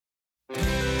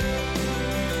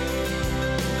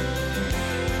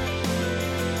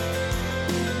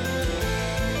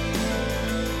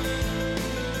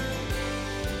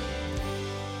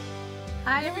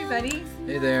Hi, everybody.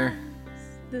 Hey there.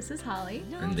 This is Holly,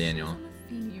 I'm Daniel.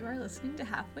 and you are listening to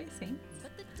Halfway Saints,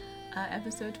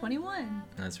 episode 21.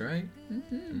 That's right.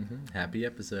 Happy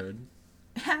episode.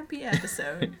 Happy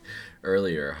episode.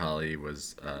 Earlier, Holly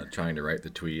was trying to write the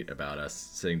tweet about us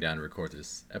sitting down to record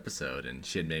this episode, and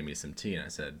she had made me some tea, and I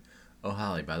said, "Oh,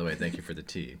 Holly, by the way, thank you for the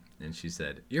tea." And she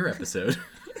said, "Your episode."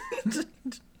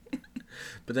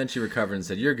 But then she recovered and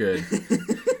said, "You're good."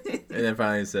 And then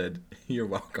finally said, "You're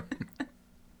welcome."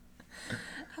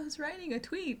 I was writing a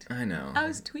tweet. I know. I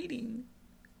was tweeting.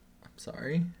 I'm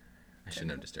sorry. I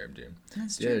shouldn't have disturbed you.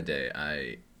 That's The true. other day,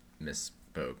 I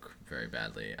misspoke very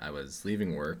badly. I was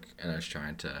leaving work, and I was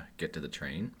trying to get to the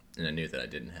train, and I knew that I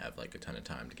didn't have, like, a ton of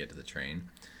time to get to the train.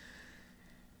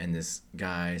 And this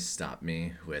guy stopped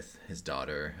me with his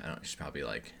daughter. She's probably,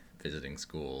 like, visiting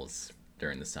schools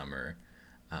during the summer.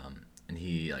 And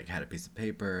he, like, had a piece of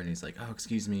paper, and he's like, "Oh,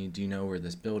 excuse me, do you know where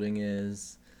this building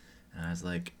is?" And I was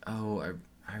like, "Oh,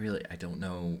 I don't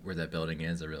know where that building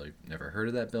is. I really never heard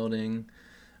of that building."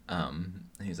 And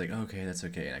he's like, "Okay, that's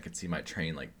okay." And I could see my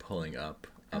train, like, pulling up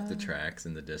the tracks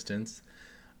in the distance.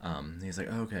 He's like,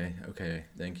 "Oh, okay,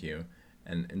 thank you."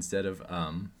 And instead of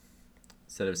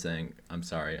saying, "I'm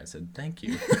sorry," I said, "Thank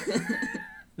you."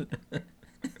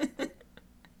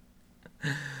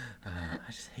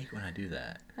 I just hate when I do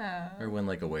that. Or when,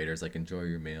 like, a waiter's like, "Enjoy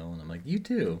your meal," and I'm like, "You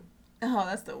too." Oh,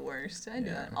 that's the worst. I do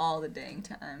Yeah. that all the dang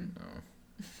time. Oh.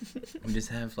 We just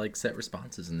have, like, set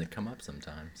responses, and they come up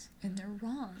sometimes. And they're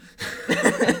wrong.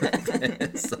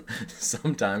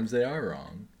 Sometimes they are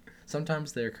wrong.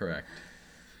 Sometimes they're correct.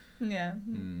 Yeah,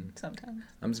 sometimes.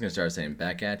 I'm just gonna start saying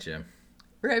 "back at you."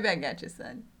 Right back at you,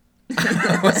 son.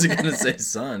 I wasn't gonna say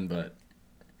 "son," but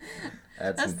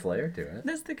add some flair to it.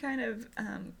 That's the kind of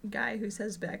guy who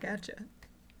says back at you.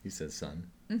 He says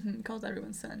 "son." Calls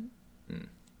everyone son.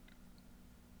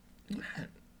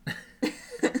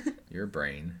 Your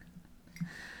brain.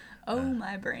 Oh,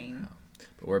 my brain.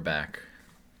 But we're back.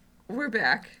 We're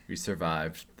back. We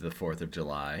survived the 4th of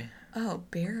July. Oh,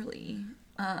 barely.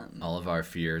 All of our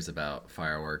fears about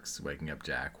fireworks waking up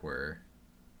Jack were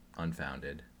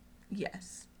unfounded.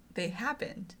 Yes, they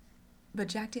happened, but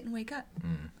Jack didn't wake up.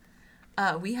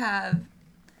 We have,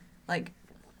 like,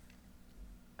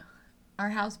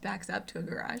 our house backs up to a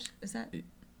garage. Is that?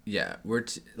 Yeah, we're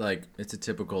it's a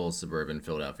typical suburban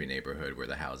Philadelphia neighborhood where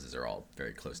the houses are all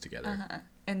very close together.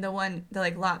 And the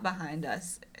lot behind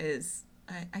us is,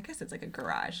 I guess it's like a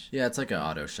garage Yeah, it's like an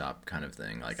auto shop kind of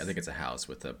thing. Like, I think it's a house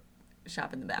with a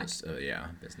shop in the back.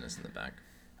 business in the back.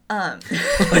 Um,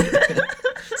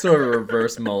 Sort of a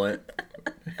reverse mullet.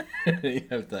 You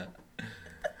have that.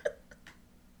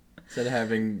 Instead of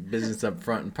having business up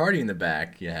front and party in the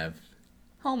back, you have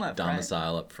home up front.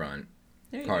 domicile up front,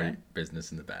 There you party go.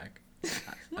 business in the back. I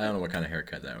don't know what kind of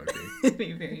haircut that would be. It'd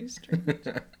be very strange.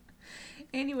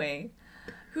 Anyway,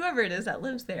 whoever it is that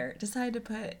lives there decided to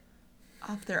put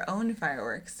off their own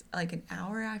fireworks like an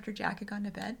hour after Jack had gone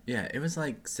to bed. Yeah, it was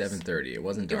like 7:30. It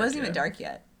wasn't dark It wasn't yet. even dark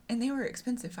yet. And they were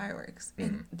expensive fireworks.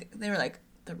 And they were like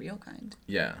the real kind.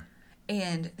 Yeah.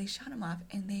 And they shot them off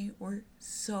and they were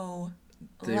so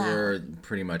They loud. were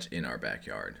pretty much in our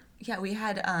backyard. Yeah, we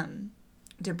had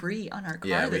debris on our car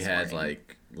Yeah, we this had morning.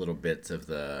 like little bits of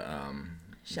the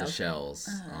Shells? shells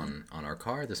on our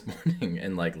car this morning,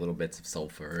 and like little bits of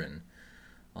sulfur and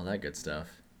all that good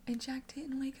stuff. And Jack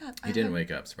didn't wake up. He didn't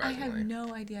wake up, surprisingly. I have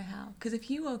no idea how. Because if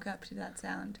he woke up to that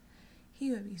sound,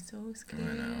 he would be so scared.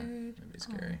 I know. It'd be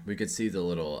scary. We could see the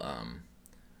little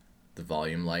the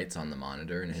volume lights on the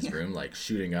monitor in his room like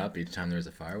shooting up each time there was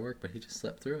a firework, but he just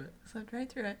slept through it. Slept right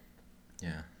through it.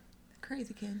 Yeah.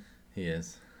 Crazy kid. He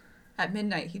is. At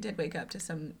midnight, he did wake up to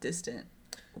some distant,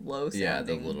 low sounding. Yeah,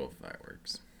 the little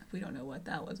fireworks. We don't know what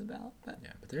that was about, but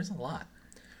Yeah, but there's a lot.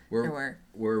 there were.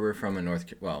 Where we're from in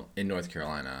North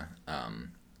Carolina,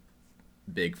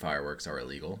 big fireworks are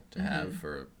illegal to have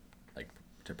for, like,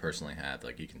 to personally have.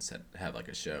 Like, you can have like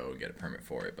a show and get a permit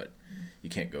for it, but you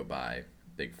can't go buy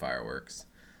big fireworks.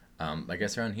 I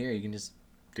guess around here you can just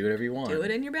do whatever you want. Do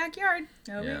it in your backyard.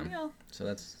 No Yeah. big deal. So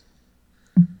that's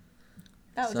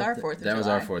That was our 4th of July. That was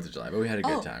our 4th of July, but we had a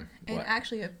good time. And What?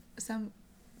 actually, some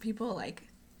people like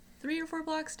 3 or 4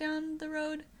 blocks down the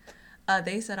road,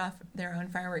 they set off their own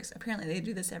fireworks. Apparently, they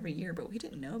do this every year, but we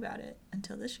didn't know about it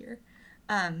until this year.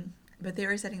 But they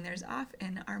were setting theirs off,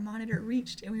 and our monitor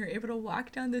reached, and we were able to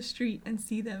walk down the street and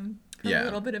see them from a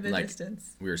little bit of a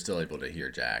distance. We were still able to hear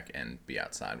Jack and be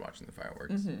outside watching the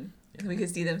fireworks. And we could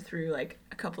see them through like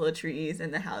a couple of trees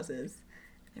and the houses.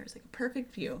 There was like a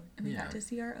perfect view, and we got to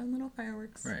see our own little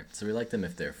fireworks. Right. So we like them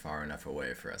if they're far enough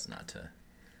away for us not to.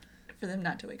 For them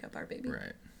not to wake up our baby.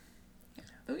 Right.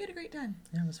 But we had a great time.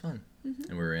 Yeah, it was fun.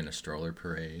 And we were in a stroller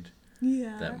parade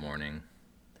Yeah. that morning.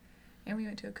 And we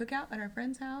went to a cookout at our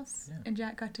friend's house. Yeah. And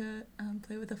Jack got to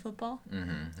play with the football.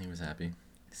 He was happy.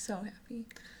 So happy.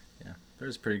 Yeah, it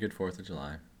was a pretty good 4th of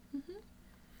July.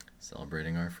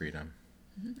 Celebrating our freedom.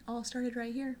 All started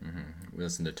right here. We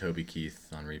listened to Toby Keith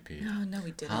on repeat. Oh, no,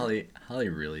 we didn't. Holly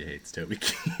really hates Toby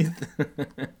Keith.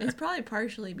 It's probably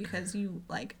partially because you,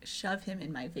 like, shove him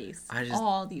in my face I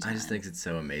all these times. just think it's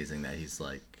so amazing that he's,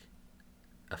 like,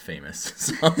 a famous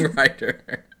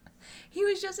songwriter. He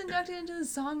was just inducted into the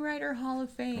Songwriter Hall of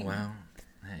Fame. Well,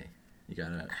 hey, you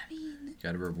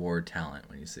gotta reward talent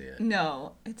when you see it.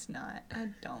 No, it's not. I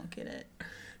don't get it.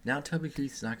 Now Toby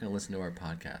Keith's not gonna listen to our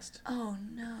podcast. Oh,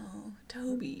 no.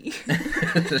 Toby.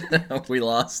 We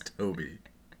lost Toby.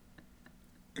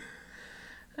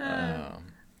 All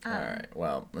right.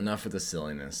 Well, enough with the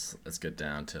silliness. Let's get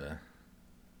down to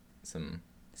some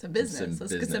business.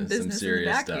 Let's get some business in the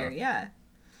serious back stuff. here. Yeah.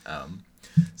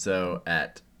 So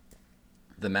at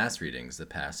the mass readings the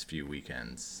past few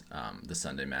weekends, the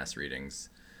Sunday mass readings,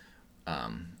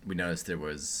 we noticed there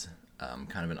was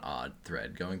kind of an odd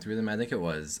thread going through them. I think it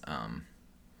was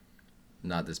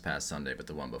not this past Sunday, but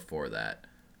the one before that.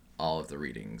 All of the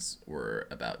readings were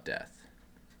about death.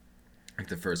 Like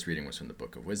the first reading was from the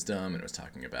Book of Wisdom, and it was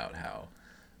talking about how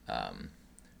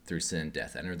through sin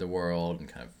death entered the world, and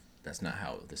kind of that's not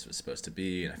how this was supposed to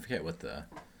be. And I forget what the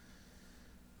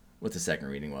second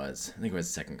reading was. I think it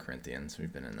was 2 Corinthians.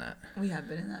 We've been in that. We have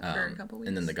been in that for a couple weeks.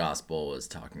 And then the gospel was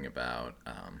talking about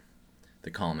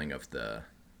the calming of the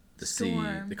sea,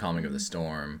 the calming of the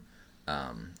storm,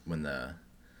 when the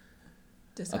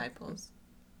disciples.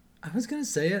 I was gonna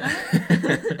say it.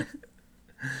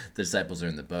 The disciples are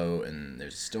in the boat and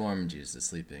there's a storm. Jesus is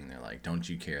sleeping. They're like, "Don't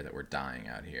you care that we're dying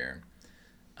out here?"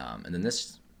 And then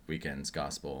this weekend's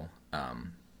gospel,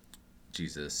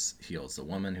 Jesus heals a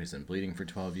woman who's been bleeding for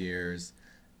 12 years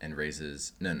and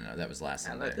raises... No, that was last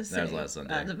Sunday. That was last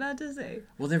Sunday. I was about to say.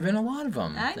 Well, there have been a lot of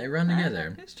them. They run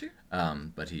together. That's true.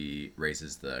 But he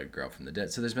raises the girl from the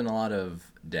dead. So there's been a lot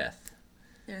of death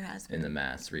There has been. in the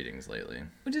mass readings lately.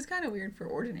 Which is kind of weird for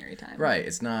ordinary time. Right.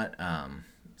 It's not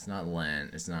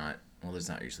Lent. It's not... Well, it's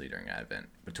not usually during Advent.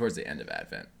 But towards the end of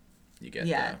Advent, you get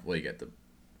the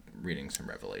readings from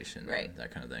Revelation. Right. And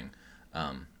that kind of thing.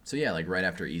 So yeah, like right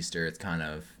after Easter, it's kind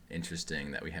of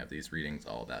interesting that we have these readings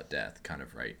all about death, kind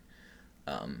of right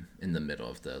in the middle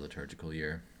of the liturgical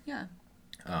year. Yeah.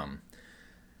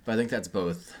 But I think that's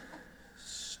both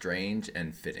strange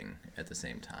and fitting at the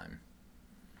same time.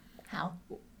 How?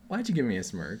 Why'd you give me a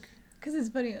smirk? Because it's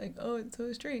funny, like, oh, it's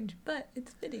so strange, but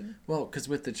it's fitting. Well, because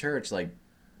with the church, like,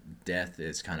 death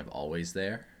is kind of always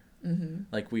there. Mm-hmm.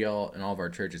 Like, in all of our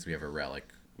churches, we have a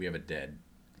relic. We have a dead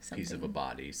piece of a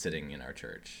body sitting in our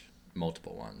church.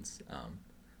 Multiple ones.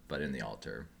 But in the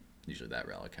altar, usually that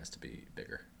relic has to be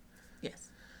bigger.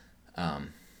 Yes.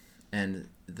 And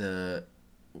when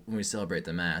we celebrate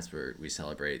the Mass, we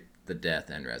celebrate the death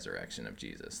and resurrection of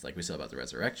Jesus. Like, we celebrate the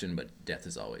resurrection, but death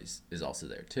is also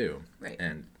there too. Right.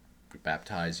 And we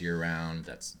baptize year round.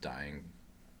 That's dying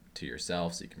to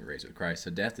yourself so you can be raised with Christ.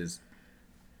 So death is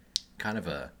kind of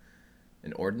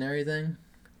an ordinary thing,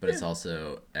 but it's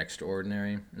also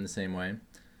extraordinary in the same way.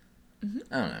 Mm-hmm.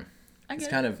 I don't know.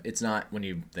 It's not, when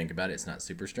you think about it, it's not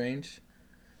super strange,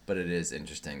 but it is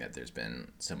interesting that there's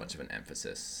been so much of an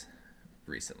emphasis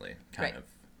recently,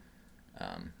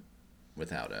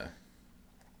 without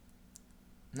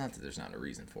not that there's not a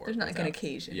reason for it. There's not like an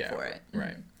occasion for it.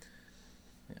 Right.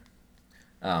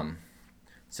 Yeah.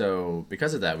 So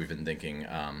because of that, we've been thinking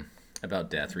about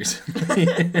death recently.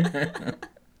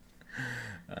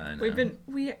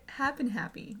 We have been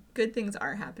happy. Good things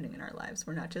are happening in our lives.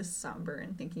 We're not just somber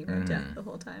and thinking about death the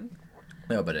whole time.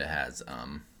 No, but it has.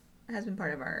 It has been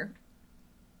part of our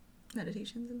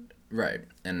meditations. Right,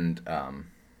 and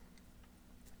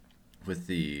with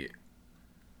the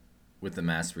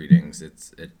mass readings,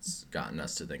 it's gotten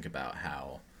us to think about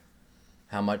how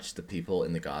much the people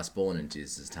in the gospel and in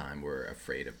Jesus' time were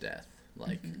afraid of death,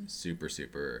 like super,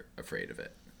 super afraid of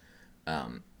it,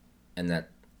 and that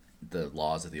the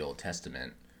laws of the Old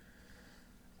Testament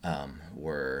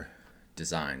were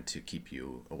designed to keep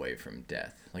you away from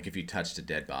death. Like, if you touched a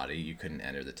dead body, you couldn't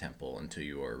enter the temple until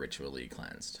you were ritually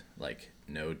cleansed. Like,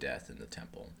 no death in the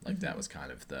temple. Like, that was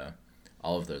kind of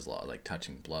all of those laws, like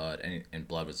touching blood, and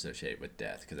blood was associated with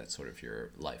death because that's sort of your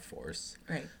life force.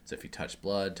 Right. So if you touch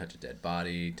blood, touch a dead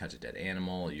body, touch a dead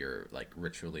animal, you're like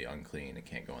ritually unclean and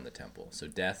can't go in the temple. So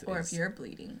death or if you're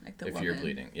bleeding, like the woman. If you're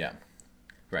bleeding, yeah.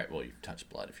 Right, well, you touch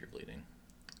blood if you're bleeding.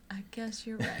 I guess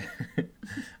you're right.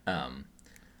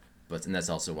 And that's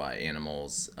also why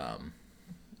animals,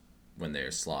 when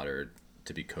they're slaughtered,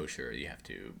 to be kosher, you have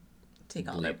to Take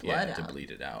all that blood out. to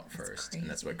bleed it out first. Crazy. And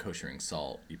that's what koshering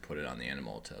salt, you put it on the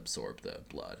animal to absorb the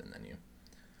blood, and then you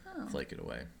flake it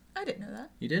away. I didn't know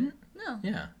that. You didn't? No.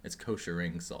 Yeah, it's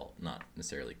koshering salt, not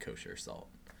necessarily kosher salt.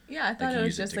 Yeah, I thought you it was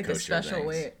use just to like a kosher special things.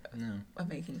 way No. of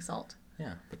making salt.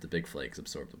 Yeah, but the big flakes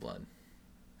absorb the blood.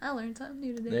 I learned something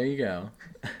new today. There you go.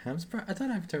 I'm surprised. I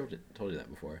thought I've told you that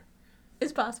before.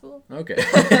 It's possible. Okay.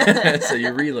 So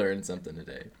you relearned something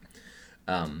today.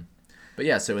 But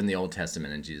yeah, so in the Old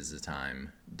Testament in Jesus'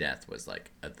 time, death was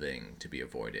like a thing to be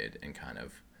avoided, and kind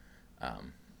of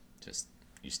just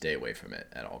you stay away from it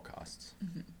at all costs.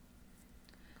 Mm-hmm.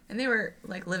 And they were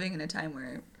like living in a time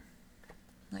where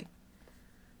like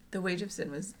the wage of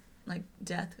sin was like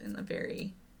death in a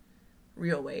very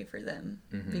real way for them,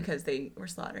 because they were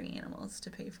slaughtering animals to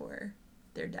pay for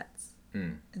their debts.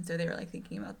 And so they were like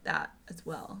thinking about that as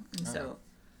well. And so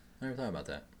I never thought about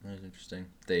that. That was interesting.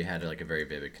 They had like a very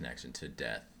vivid connection to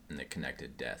death, and they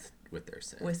connected death with their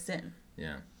sin. with sin.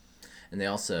 Yeah. And they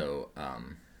also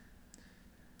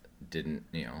didn't,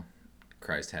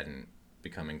 Christ hadn't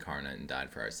become incarnate and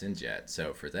died for our sins yet.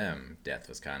 So for them, death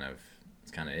was kind of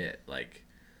it. Like,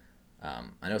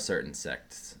 I know certain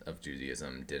sects of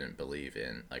Judaism didn't believe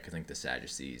in, like, I think the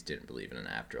Sadducees didn't believe in an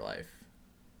afterlife,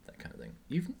 that kind of thing.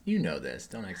 You know this.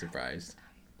 Don't act surprised.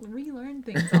 Relearn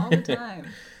things all the time.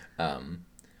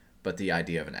 But the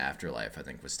idea of an afterlife, I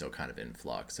think, was still kind of in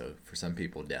flux. So for some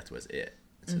people, death was it.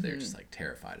 So they're just like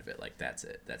terrified of it. Like, that's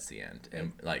it. That's the end. Right.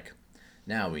 And like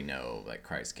now we know, like,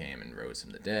 Christ came and rose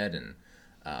from the dead, and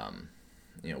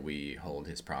we hold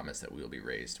his promise that we will be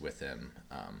raised with him.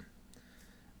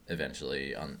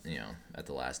 Eventually, at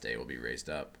the last day, we'll be raised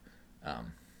up.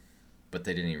 But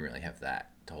they didn't even really have that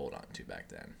to hold on to back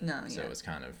then. No. So it was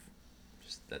kind of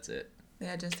just, that's it. They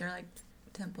had just their like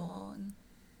temple and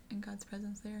God's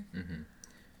presence there.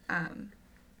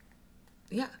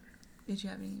 Yeah. Did you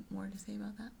have any more to say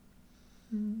about that?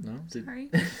 No. Sorry.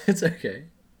 It's okay.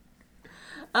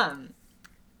 But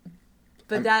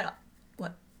that,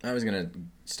 what? I was gonna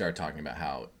start talking about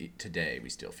how today we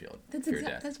still feel fear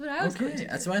death. That's what I was going to do.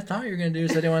 That's what I thought you were gonna do.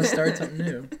 So I didn't want to start something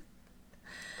new.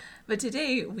 But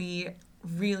today we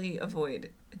really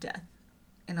avoid death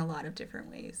in a lot of different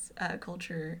ways.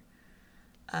 Culture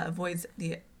avoids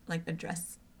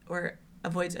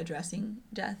avoids addressing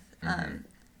death.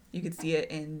 You could see it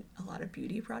in a lot of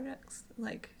beauty products,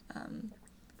 like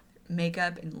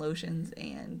makeup and lotions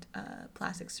and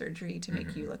plastic surgery to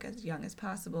make you look as young as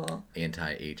possible.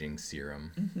 Anti-aging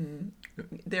serum.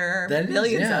 There are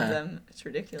millions of them. It's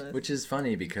ridiculous. Which is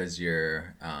funny because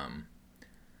you're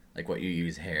like what you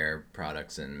use hair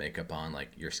products and makeup on,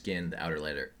 like your skin, the outer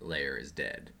layer is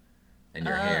dead, and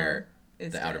your hair,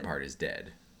 the outer part is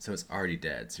dead. So it's already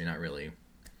dead. So you're not really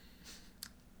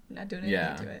not doing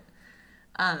anything to it.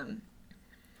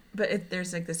 But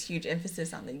there's like this huge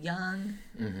emphasis on the young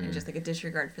and just like a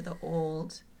disregard for the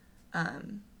old.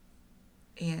 And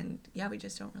yeah, we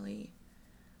just don't really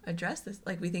address this.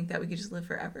 Like, we think that we could just live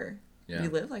forever. Yeah. We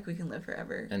live like we can live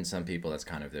forever. And some people, that's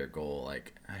kind of their goal.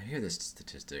 Like, I hear this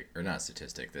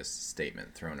this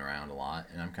statement thrown around a lot,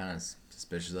 and I'm kind of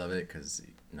suspicious of it because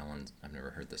I've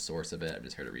never heard the source of it. I've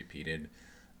just heard it repeated.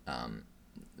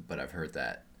 But I've heard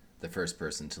that the first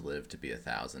person to live to be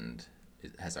 1,000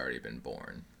 has already been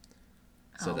born.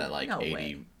 So that like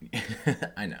 80,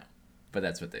 I know, but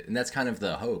that's and that's kind of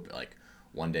the hope. Like,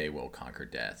 one day we'll conquer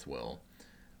death. We'll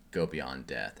go beyond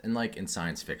death. And like in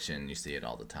science fiction, you see it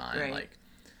all the time. Right. Like,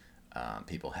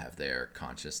 people have their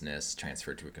consciousness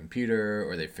transferred to a computer,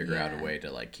 or they figure out a way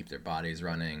to like keep their bodies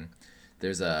running.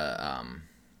 There's a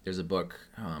book,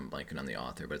 I'm blanking on the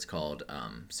author, but it's called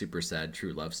Super Sad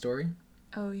True Love Story.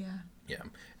 Oh yeah. Yeah,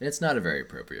 and it's not a very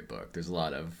appropriate book. There's a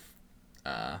lot of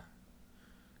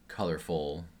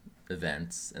colorful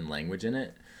events and language in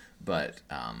it, but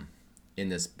in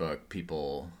this book,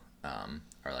 people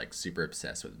are like super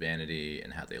obsessed with vanity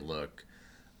and how they look,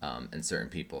 and certain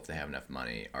people, if they have enough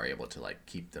money, are able to like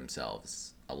keep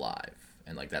themselves alive,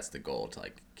 and like that's the goal, to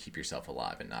like keep yourself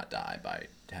alive and not die by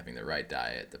having the right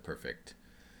diet, the perfect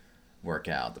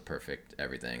workout, the perfect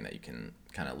everything, that you can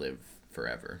kind of live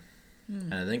forever.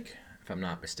 And I think, if I'm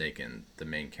not mistaken, the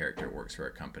main character works for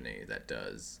a company that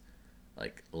does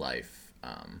like life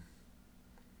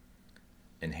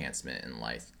enhancement and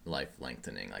life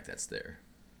lengthening. Like, that's their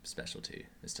specialty,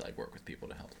 is to like work with people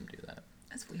to help them do that.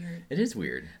 That's weird. It is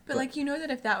weird. But like, that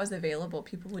if that was available,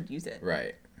 people would use it.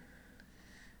 Right.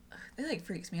 It like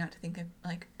freaks me out to think of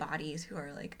like bodies who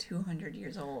are like 200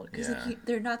 years old, because like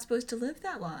they're not supposed to live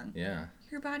that long. Yeah.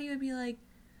 Your body would be like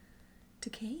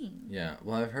decaying. Yeah.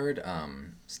 Well, I've heard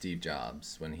Steve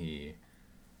Jobs, when he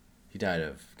He died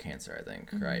of cancer, I think,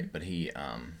 right? But he,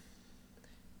 I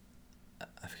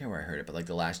forget where I heard it, but like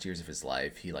the last years of his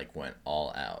life, he like went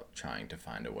all out trying to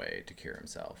find a way to cure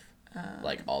himself.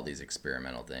 Like all these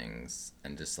experimental things,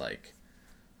 and just like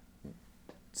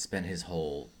spent his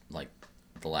whole, like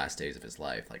the last days of his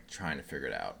life, like trying to figure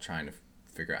it out, trying to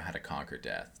figure out how to conquer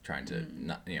death, trying to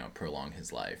not, prolong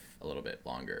his life a little bit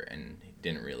longer, and he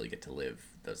didn't really get to live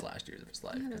those last years of his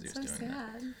life because he was so doing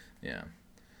sad. that. Yeah.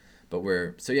 But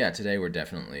today we're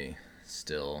definitely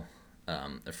still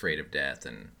afraid of death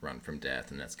and run from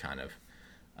death, and that's kind of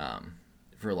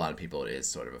for a lot of people it is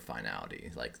sort of a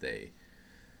finality. Like they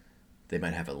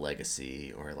might have a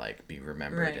legacy or like be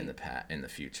remembered in the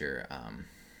future,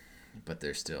 but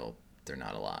they're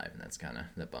not alive, and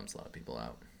that bums a lot of people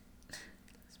out.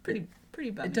 It's pretty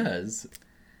bumming. It does.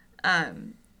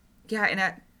 Yeah,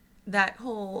 and that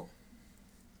whole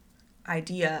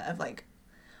idea of like,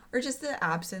 or just the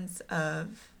absence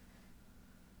of,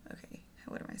 okay,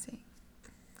 what am I saying?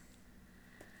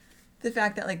 The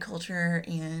fact that like culture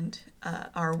and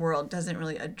our world doesn't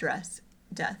really address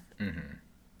death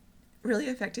really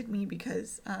affected me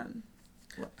because I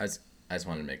just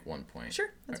wanted to make one point.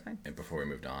 Sure, that's fine. And before we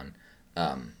moved on,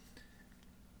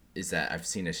 is that I've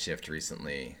seen a shift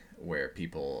recently where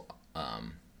people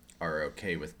are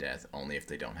okay with death only if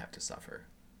they don't have to suffer.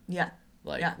 Yeah.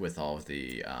 Like with all of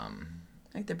the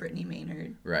like the Brittany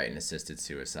Maynard. Right, and assisted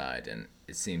suicide, and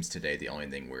it seems today the only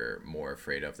thing we're more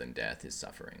afraid of than death is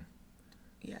suffering.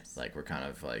 Yes. Like we're kind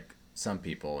of like, some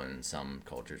people in some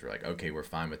cultures are like, okay, we're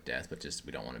fine with death, but just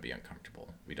we don't want to be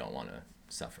uncomfortable. We don't want to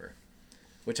suffer.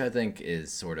 Which I think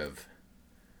is sort of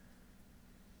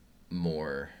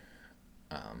more,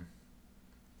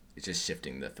 it's just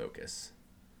shifting the focus.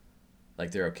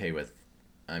 Like they're okay with,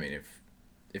 I mean,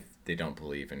 if they don't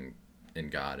believe in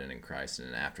God and in Christ and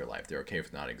in afterlife, they're okay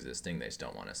with not existing. They just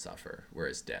don't want to suffer.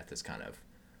 Whereas death is kind of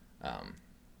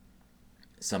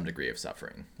some degree of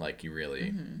suffering. Like you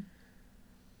really,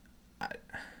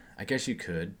 I guess you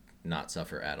could not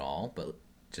suffer at all, but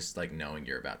just like knowing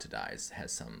you're about to die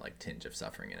has some like tinge of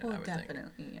suffering in it. Well, I would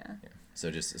definitely, think. yeah.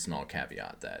 So just a small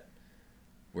caveat that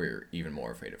we're even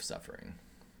more afraid of suffering,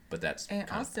 but that's and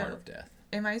kind also, of part of death.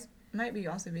 It might be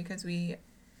also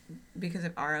because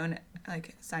of our own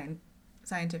like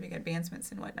scientific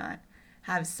advancements and whatnot,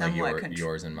 have somewhat like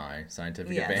yours and my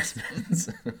scientific yes. advancements.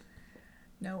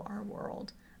 No, our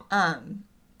world.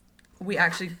 We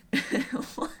actually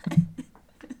what?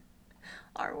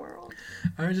 Our world.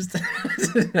 I was just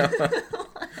no,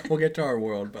 we'll get to our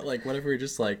world, but like what if we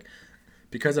just like,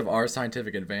 because of our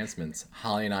scientific advancements,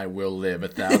 Holly and I will live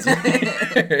 1,000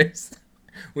 years.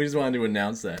 We just wanted to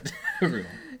announce that to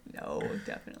everyone. No,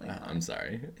 definitely not. I'm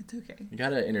sorry. It's okay. You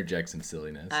gotta interject some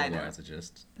silliness, otherwise it's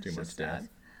just too much death.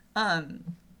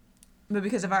 But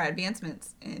because of our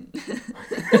advancements in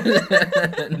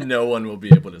no one will be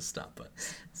able to stop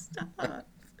us. Stop. I'm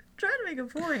trying to make a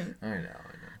point. I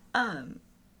know.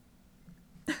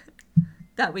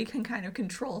 That we can kind of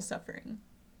control suffering.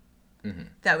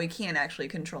 That we can't actually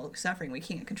control suffering. We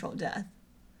can't control death.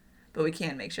 But we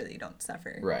can make sure that you don't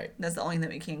suffer. Right. That's the only thing that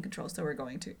we can control, so we're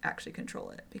going to actually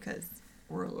control it because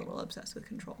we're a little obsessed with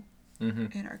control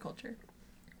in our culture.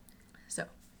 So.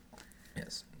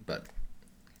 Yes, but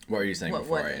what were you saying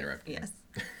before I interrupted? Yes.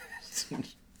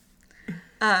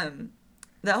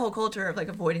 That whole culture of like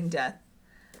avoiding death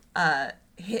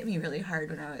hit me really hard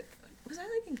when I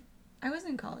was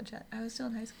in college yet. I was still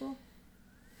in high school.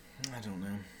 I don't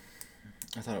know.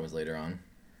 I thought it was later on.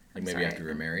 Like maybe sorry. after we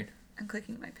were married. I'm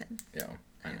clicking my pen. Yeah,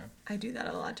 I know. I do that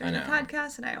a lot during the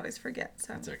podcast, and I always forget,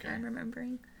 so it's okay. I'm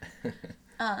remembering.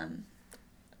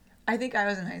 I think I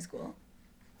was in high school.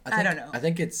 I don't know. I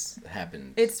think it's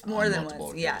happened. It's more than multiple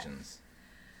once. occasions.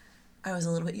 Yeah. I was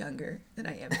a little bit younger than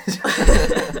I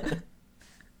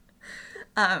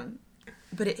am.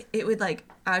 But it would like,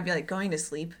 I would be like going to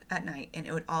sleep at night, and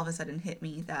it would all of a sudden hit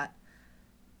me that,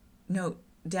 no,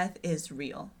 death is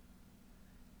real.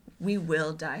 We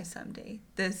will die someday.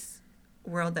 This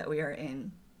world that we are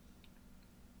in,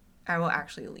 I will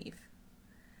actually leave.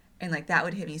 And like that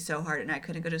would hit me so hard, and I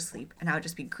couldn't go to sleep, and I would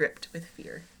just be gripped with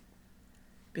fear.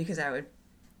 Because I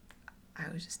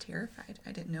was just terrified.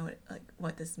 I didn't know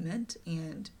what this meant,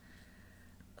 and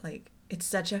like it's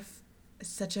such a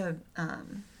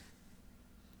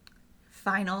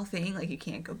final thing. Like you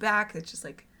can't go back. It's just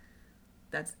like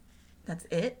that's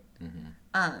it.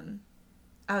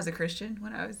 I was a Christian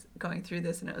when I was going through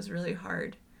this, and it was really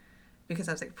hard because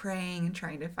I was like praying and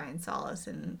trying to find solace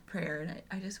in prayer, and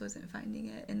I just wasn't finding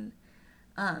it, and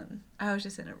I was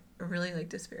just in a really like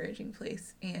disparaging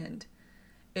place, and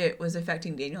it was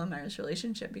affecting Daniel and my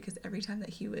relationship because every time that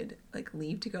he would like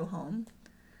leave to go home,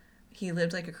 he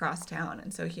lived like across town,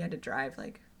 and so he had to drive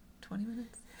like 20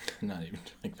 minutes. Not even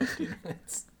like 15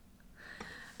 minutes.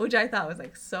 Which I thought was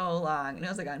like so long, and it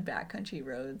was like on backcountry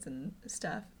roads and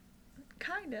stuff.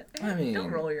 Kind of. I mean,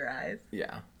 don't roll your eyes.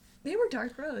 Yeah. They were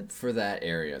dark roads. For that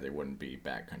area, they wouldn't be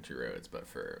backcountry roads, but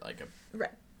for like a right.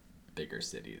 bigger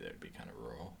city, that would be kind of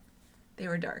rural. They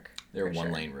were dark. They were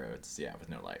one-lane roads, yeah, with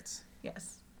no lights.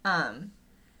 Yes. And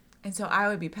so I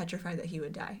would be petrified that he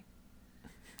would die.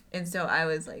 And so I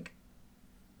was like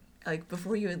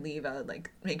before you would leave, I would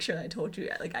like make sure I told you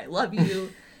like I love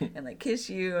you and like kiss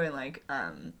you and like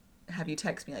have you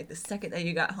text me like the second that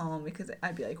you got home, because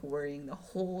I'd be like worrying the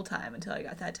whole time until I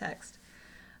got that text.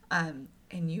 And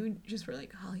you just were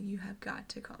like, Holly, you have got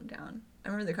to calm down. I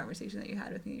remember the conversation that you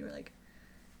had with me. You were like,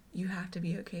 you have to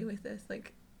be okay with this.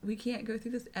 Like, we can't go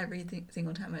through this every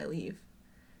single time I leave,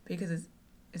 because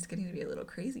it's getting to be a little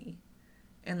crazy.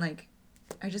 And like,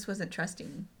 I just wasn't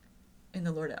trusting in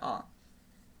the Lord at all.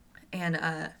 And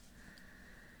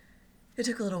it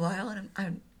took a little while, and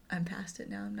I'm past it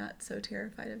now. I'm not so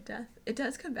terrified of death. It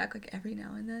does come back like every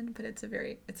now and then, but it's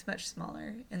much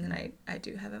smaller. And then I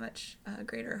do have a much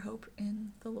greater hope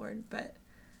in the Lord. But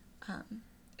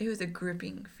it was a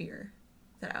gripping fear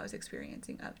that I was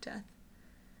experiencing of death.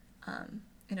 And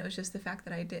it was just the fact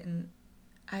that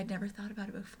I'd never thought about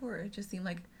it before. It just seemed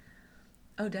like,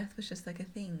 oh, death was just like a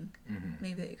thing. Mm-hmm.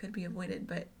 Maybe it could be avoided.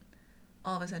 But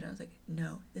all of a sudden I was like,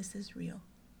 no, this is real.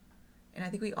 And I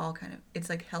think we all it's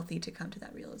like healthy to come to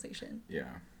that realization. Yeah.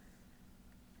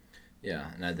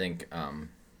 Yeah, and I think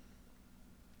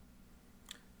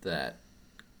that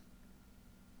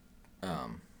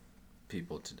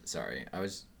sorry, I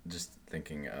was just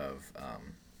thinking of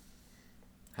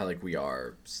how like we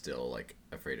are still like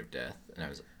afraid of death, and I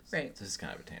was right. This is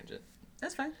kind of a tangent.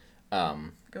 That's fine.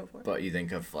 Go for it. But you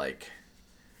think of like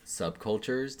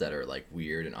subcultures that are like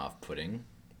weird and off-putting,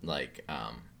 like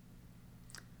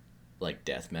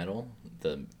death metal,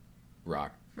 the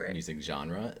rock music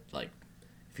genre. Like,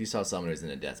 if you saw someone who's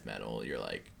into death metal, you're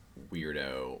like,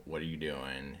 weirdo, what are you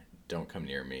doing? Don't come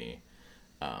near me.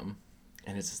 And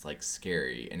it's just like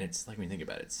scary, and it's like, when you think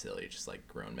about it, it's silly, just like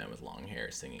grown men with long hair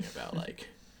singing about like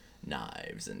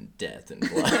knives and death and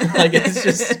blood. Like, it's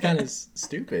just kind of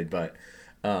stupid, but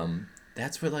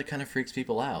that's what like kind of freaks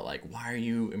people out. Like, why are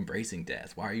you embracing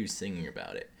death? Why are you singing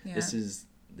about it? Yeah. This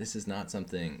is not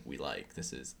something we like.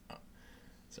 This is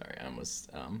sorry, I almost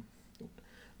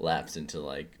lapsed into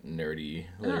like nerdy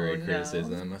literary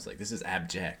criticism. I was like, this is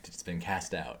abject. It's been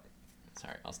cast out.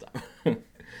 Sorry, I'll stop.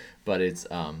 But it's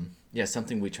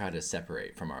something we try to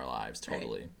separate from our lives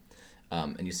totally.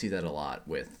 Right. And you see that a lot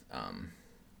with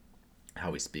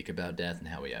how we speak about death and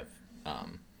how we have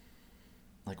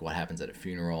like what happens at a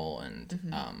funeral. And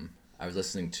mm-hmm. I was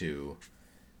listening to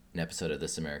an episode of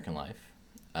This American Life,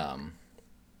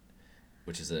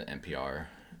 which is an NPR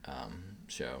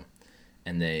show,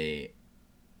 and they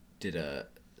did a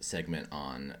segment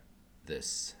on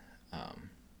this I don't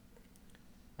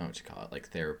know what you call it, like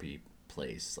therapy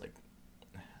place, like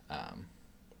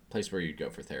place where you'd go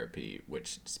for therapy,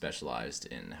 which specialized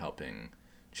in helping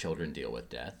children deal with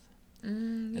death.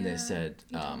 And they said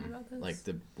like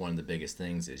one of the biggest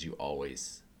things is you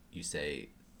say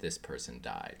this person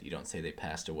died. You don't say they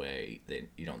passed away.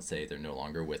 You don't say they're no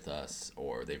longer with us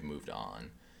or they've moved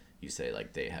on. You say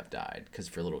like they have died, because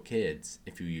for little kids,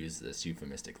 if you use this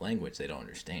euphemistic language, they don't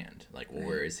understand. Like, well,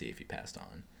 where is he if he passed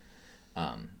on?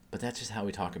 But that's just how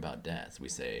we talk about death. We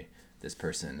say this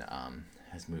person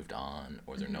has moved on,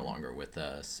 or they're mm-hmm. no longer with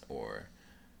us, or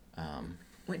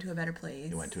went to a better place.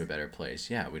 They went to a better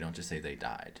place. Yeah, we don't just say they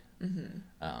died. Mm-hmm.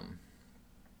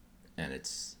 And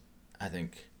it's, I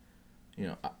think,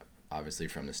 obviously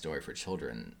from the story for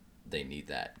children, they need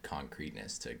that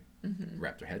concreteness to mm-hmm.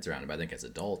 wrap their heads around it. But I think as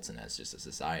adults and as just a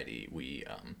society, we,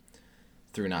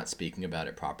 through not speaking about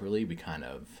it properly, we kind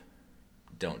of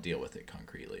don't deal with it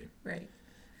concretely. Right.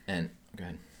 And, go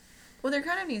ahead. Well, there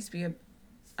kind of needs to be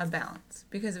a balance,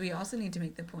 because we also need to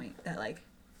make the point that, like,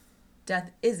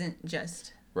 death isn't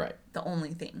just the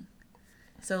only thing.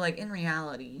 So, like, in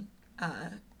reality,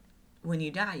 when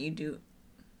you die, you do,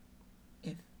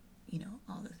 if,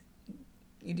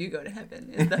 you do go to heaven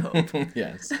is the hope.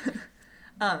 Yes.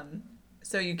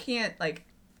 So you can't, like,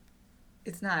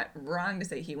 it's not wrong to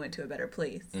say he went to a better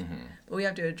place, mm-hmm. but we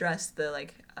have to address the,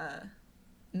 like,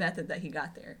 method that he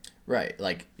got there. Right.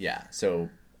 Like, yeah. So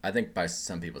I think by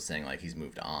some people saying, like, he's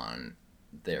moved on,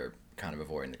 they're kind of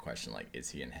avoiding the question, like, is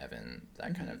he in heaven?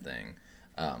 That mm-hmm. kind of thing.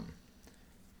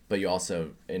 But you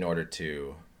also, in order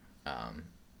to,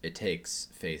 it takes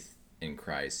faith in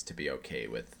Christ to be okay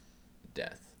with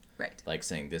death. Right. Like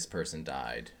saying this person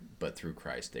died, but through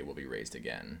Christ they will be raised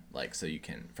again. Like, so you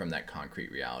can, from that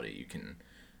concrete reality, you can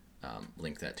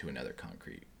link that to another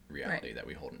concrete reality Right. that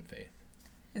we hold in faith.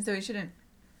 And so we shouldn't,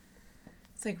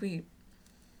 it's like we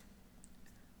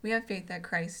have faith that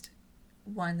Christ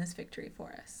won this victory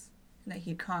for us, and that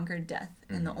he conquered death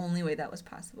in the only way that was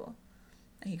possible.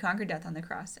 That he conquered death on the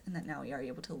cross, and that now we are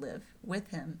able to live with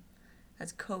him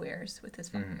as co-heirs with his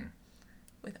Father,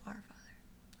 with our Father.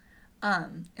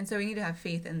 And so we need to have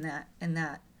faith in that, and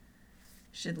that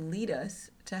should lead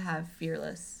us to have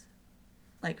fearless,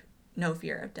 like, no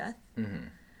fear of death.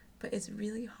 But it's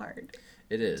really hard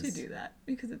It is. to do that,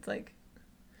 because it's like...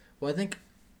 Well, I think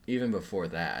even before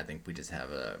that, I think we just have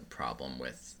a problem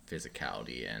with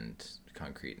physicality and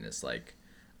concreteness. Like,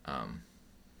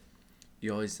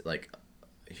 you always, like,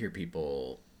 hear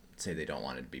people say they don't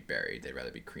want to be buried. They'd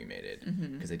rather be cremated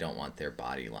because they don't want their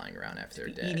body lying around after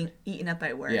they're dead. Eaten up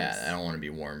by worms. Yeah, I don't want to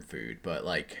be worm food. But,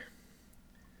 like,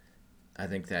 I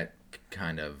think that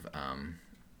kind of... and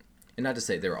not to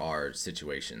say there are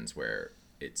situations where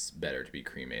it's better to be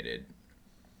cremated,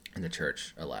 and the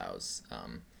church allows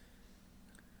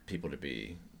people to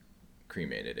be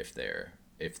cremated if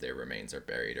their remains are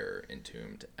buried or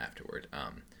entombed afterward.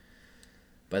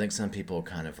 But I think some people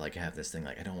kind of like have this thing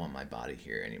like, I don't want my body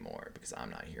here anymore because I'm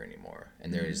not here anymore.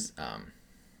 And there's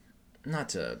not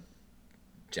to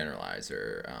generalize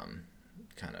or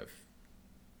kind of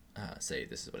say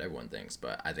this is what everyone thinks,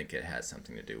 but I think it has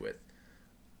something to do with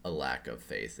a lack of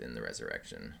faith in the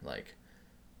resurrection. Like,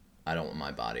 I don't want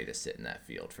my body to sit in that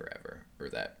field forever, or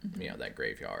that that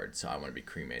graveyard. So I want to be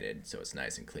cremated so it's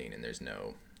nice and clean and there's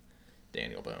no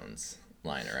Daniel bones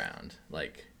lying around.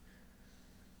 Like,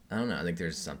 I don't know. I think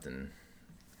there's a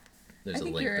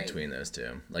link between those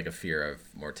two, like a fear of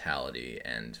mortality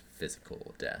and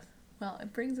physical death. Well,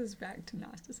 it brings us back to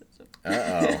Gnosticism.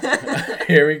 Uh-oh.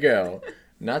 Here we go.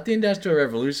 Not the Industrial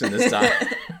Revolution this time.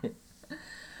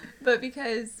 But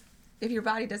because if your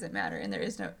body doesn't matter and there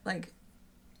is no, like,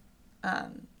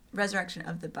 resurrection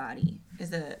of the body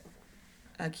is a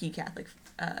key Catholic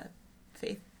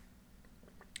faith.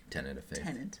 Tenet of faith.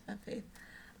 Tenet of faith.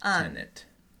 Tenet.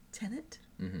 Tenet?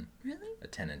 Mm-hmm. Really? A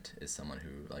tenant is someone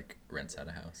who, like, rents out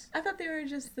a house. I thought they were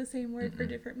just the same word for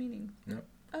different meanings. Nope.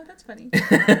 Oh, that's funny.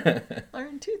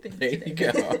 Learned two things There today. you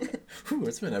go. Whew,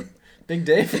 it's been a big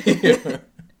day for you.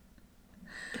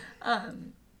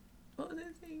 What was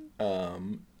I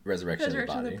saying? Resurrection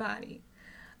of the body.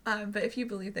 But if you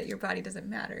believe that your body doesn't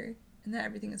matter and that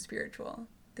everything is spiritual,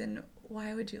 then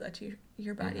why would you let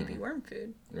your body be worm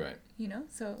food? Right. You know?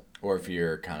 So. Or if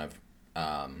you're kind of,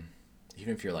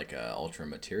 even if you're like a ultra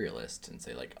materialist and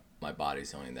say like, my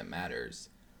body's the only thing that matters,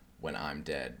 when I'm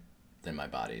dead, then my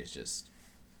body is just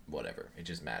whatever. It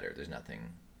just matters. There's nothing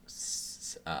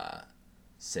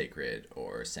sacred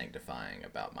or sanctifying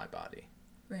about my body.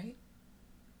 Right.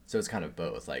 So it's kind of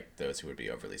both, like those who would be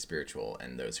overly spiritual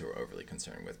and those who are overly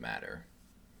concerned with matter.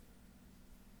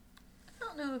 I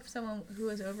don't know if someone who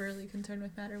was overly concerned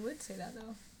with matter would say that,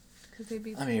 though. Because they'd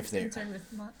be concerned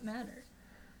with matter.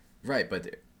 Right,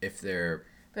 but if they're...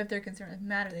 But if they're concerned with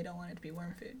matter, they don't want it to be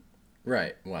worm food.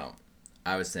 Right, well,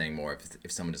 I was saying more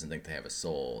if someone doesn't think they have a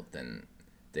soul, then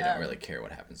they don't really care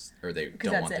what happens. Or they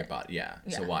don't want their body. Yeah,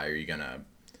 so why are you going to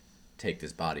take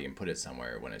this body and put it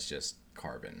somewhere when it's just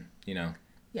carbon, you know?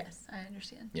 Yes, I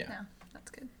understand. Yeah. No, that's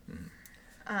good.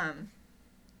 Mm-hmm.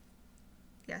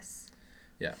 Yes.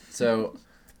 Yeah. So,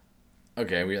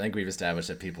 okay, I think we've established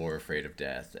that people are afraid of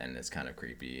death, and it's kind of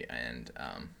creepy, and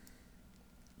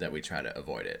that we try to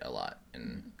avoid it a lot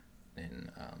in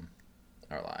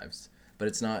our lives. But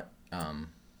it's not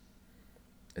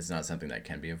something that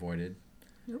can be avoided.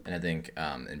 Nope. And I think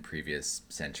in previous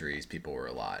centuries, people were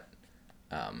a lot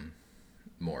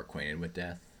more acquainted with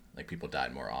death. Like, people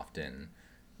died more often.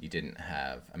 You didn't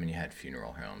have, you had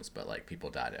funeral homes, but, like,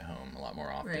 people died at home a lot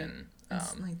more often. Right.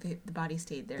 Like, the body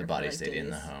stayed there. The body stayed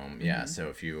in the home. Mm-hmm. Yeah, so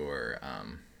if you were,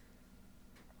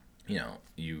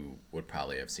 you would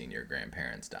probably have seen your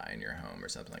grandparents die in your home or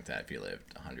something like that if you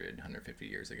lived 100, 150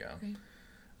 years ago.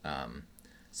 Right.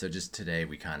 So just today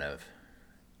we kind of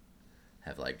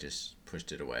have, like, just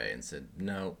pushed it away and said,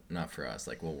 no, not for us.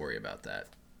 Like, we'll worry about that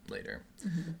later.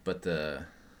 Mm-hmm. But the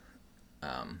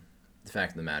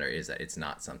fact of the matter is that it's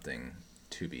not something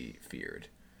to be feared.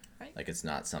 Right. Like, it's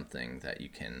not something that you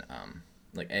can,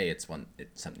 A, it's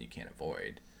something you can't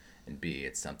avoid, and B,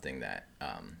 it's something that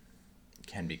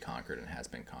can be conquered and has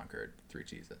been conquered through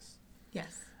Jesus.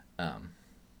 Yes.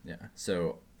 Yeah.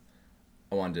 So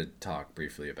I wanted to talk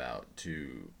briefly about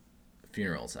 2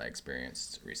 funerals I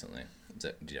experienced recently.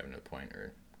 Do you have another point,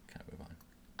 or can I move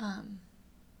on?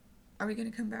 Are we going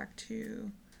to come back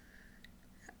to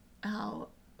how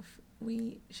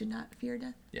we should not fear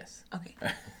death? Yes. Okay.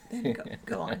 Then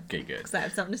go on. Okay, good. Because I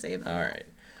have something to say about All that.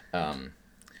 right.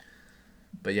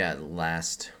 But yeah,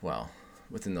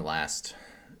 within the last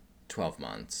 12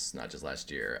 months, not just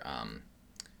last year,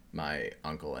 my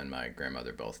uncle and my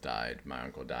grandmother both died. My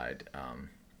uncle died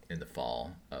in the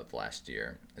fall of last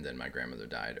year, and then my grandmother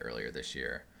died earlier this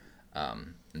year.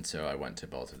 And so I went to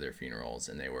both of their funerals,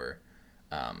 and there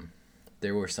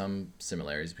were some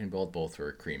similarities between both. Both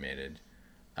were cremated.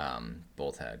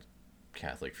 Both had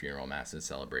Catholic funeral masses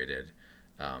celebrated,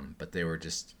 but they were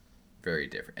just very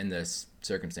different. And the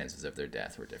circumstances of their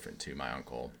death were different too. My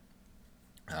uncle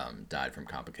died from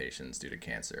complications due to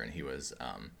cancer, and he was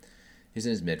in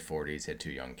his mid-40s, had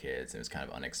 2 young kids, and it was kind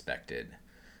of unexpected.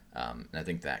 And I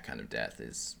think that kind of death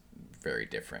is very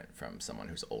different from someone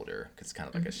who's older, because it's kind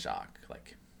of like a shock.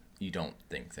 Like, you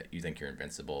think you're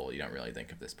invincible. You don't really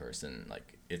think of this person.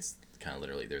 Like, it's kind of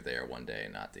literally they're there one day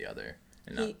and not the other,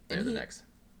 and not there the next.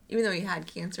 Even though he had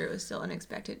cancer, it was still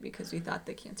unexpected because we thought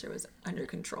the cancer was under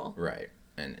control. Right.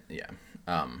 And yeah.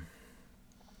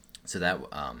 So that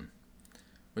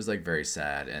was like very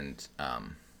sad, and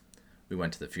we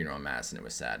went to the funeral mass, and it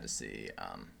was sad to see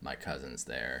my cousins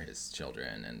there, his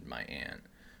children, and my aunt.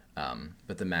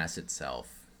 But the mass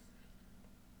itself,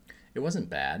 it wasn't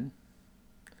bad,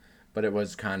 but it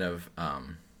was kind of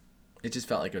it just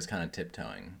felt like it was kind of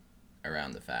tiptoeing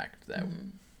around the fact that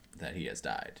that he has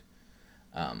died.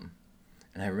 And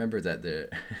I remember that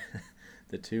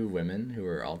the 2 women who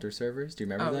were altar servers, do you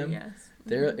remember them? Yes.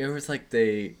 It was like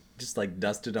they just like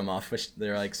dusted them off.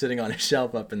 They're like sitting on a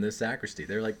shelf up in the sacristy.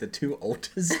 They're like the 2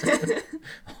 oldest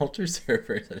altar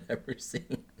servers I've ever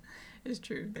seen. It's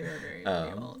true. They were very,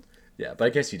 very old. Yeah, but I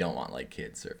guess you don't want like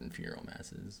kids serving funeral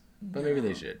masses. But maybe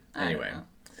they should. Anyway.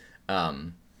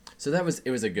 So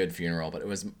it was a good funeral, but it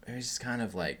was just kind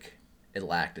of like it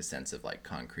lacked a sense of like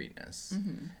concreteness.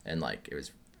 And like it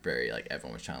was very like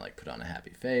everyone was trying to like put on a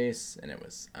happy face, and it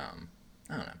was I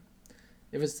don't know.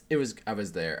 It was I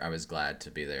was there. I was glad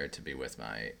to be there, to be with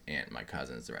my aunt, my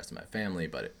cousins, the rest of my family,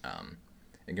 but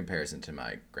in comparison to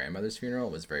my grandmother's funeral,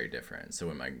 it was very different. So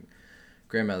when my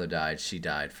grandmother died, she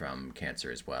died from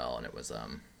cancer as well, and it was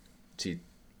she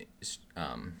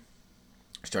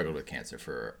struggled with cancer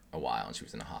for a while, and she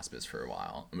was in a hospice for a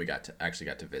while, and we got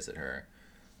to visit her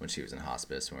when she was in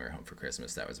hospice when we were home for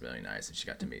Christmas. That was really nice, and she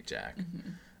got to meet Jack.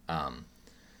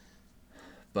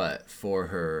 But for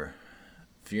her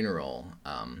funeral,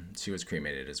 she was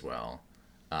cremated as well,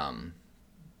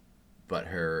 but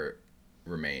her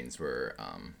remains were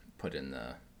put in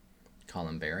the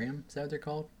columbarium. Is that what they're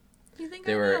called? You think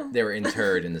they were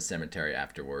interred in the cemetery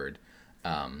afterward,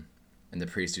 and the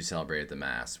priest who celebrated the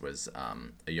mass was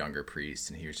a younger priest,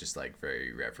 and he was just like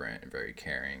very reverent and very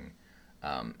caring,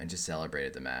 and just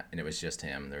celebrated the mass. And it was just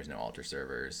him. There was no altar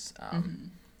servers.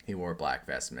 He wore black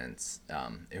vestments.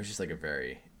 It was just like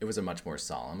it was a much more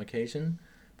solemn occasion,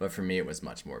 but for me it was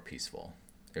much more peaceful.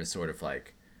 It was sort of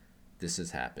like, this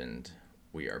has happened.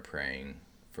 We are praying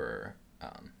for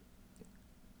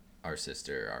our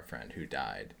sister, our friend who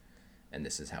died, and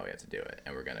this is how we have to do it,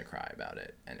 and we're going to cry about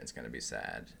it, and it's going to be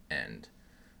sad, and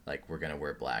like we're going to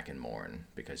wear black and mourn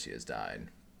because she has died,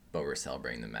 but we're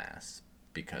celebrating the mass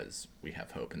because we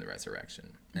have hope in the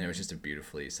resurrection. And it was just a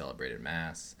beautifully celebrated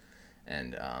mass,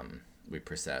 and we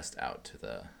processed out to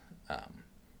the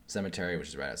cemetery, which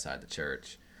is right outside the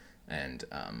church, and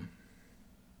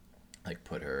like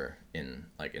put her in,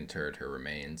 like interred her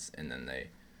remains, and then they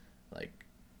like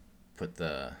put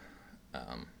the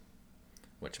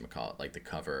whatchamacallit, like the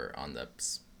cover on the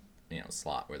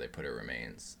slot where they put her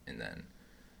remains, and then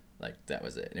like that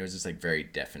was it. And it was just like very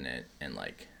definite, and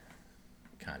like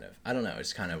kind of, I don't know, it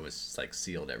just kind of was like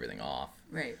sealed everything off.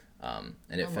 Right. And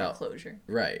it felt closure.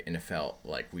 Right, and it felt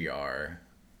like we are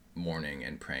mourning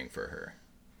and praying for her.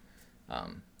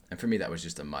 And for me, that was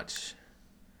just a much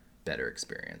better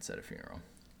experience at a funeral.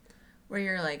 Where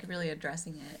you're like really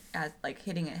addressing it as like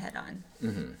hitting it head on,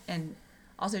 and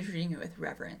also treating it with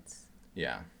reverence.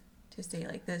 Yeah. To say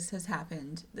like, this has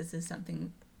happened. This is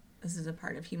something. This is a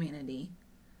part of humanity,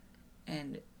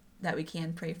 and that we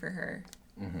can pray for her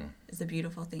is a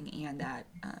beautiful thing, and that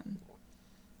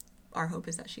our hope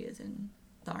is that she is in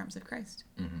the arms of Christ.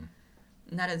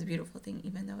 And that is a beautiful thing,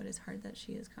 even though it is hard that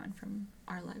she is gone from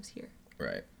our lives here.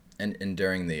 Right. And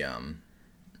during the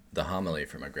homily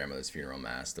for my grandmother's funeral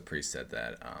mass, the priest said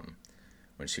that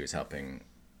when he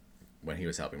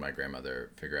was helping my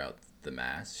grandmother figure out the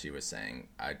mass, she was saying,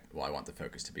 I want the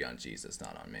focus to be on Jesus,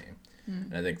 not on me.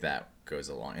 And I think that goes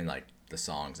along, and like the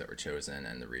songs that were chosen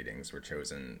and the readings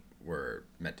were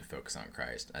meant to focus on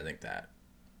Christ. I think that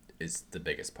is the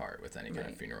biggest part with any kind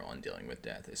of funeral and dealing with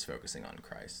death, is focusing on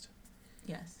Christ.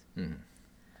 Yes. Mm-hmm.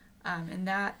 And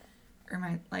that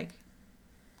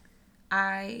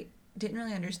I didn't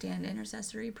really understand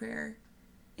intercessory prayer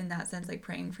in that sense, like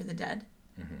praying for the dead.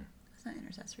 Mm-hmm. It's not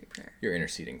intercessory prayer. You're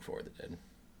interceding for the dead.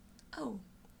 Oh,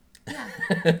 yeah.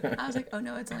 I was like, oh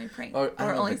no, it's only praying. Oh, I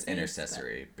don't know only if it's saints,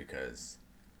 intercessory because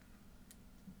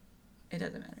it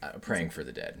doesn't matter. praying for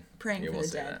the dead. Praying for the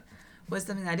dead was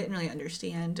something I didn't really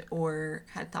understand or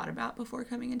had thought about before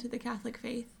coming into the Catholic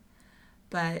faith.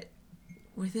 But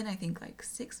within, I think, like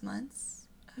 6 months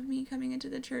of me coming into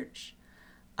the church,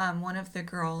 one of the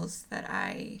girls that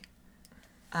I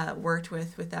worked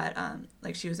with that,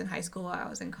 like she was in high school while I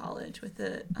was in college with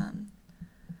the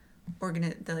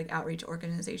like outreach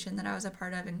organization that I was a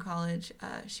part of in college.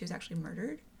 She was actually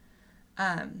murdered,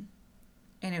 and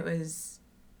it was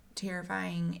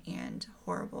terrifying and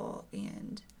horrible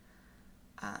and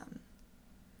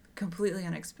completely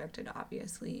unexpected,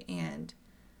 obviously, and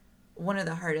one of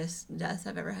the hardest deaths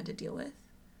I've ever had to deal with.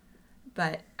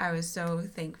 But I was so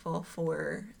thankful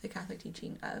for the Catholic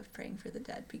teaching of praying for the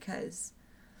dead, because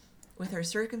with her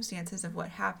circumstances of what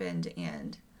happened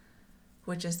and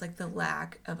with just like the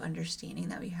lack of understanding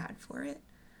that we had for it,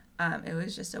 it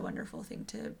was just a wonderful thing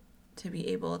to be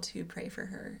able to pray for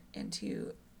her and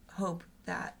to hope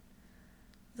that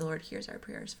the Lord hears our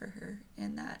prayers for her,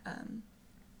 and that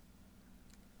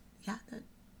that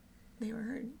they were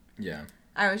heard. Yeah.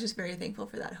 I was just very thankful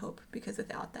for that hope, because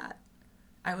without that,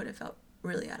 I would have felt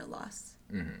really at a loss.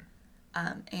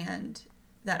 Mm-hmm. And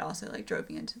that also like drove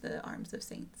me into the arms of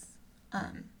saints,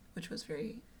 which was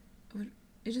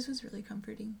it just was really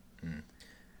comforting. Mm-hmm.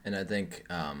 And I think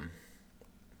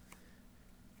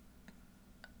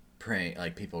praying,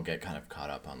 like, people get kind of caught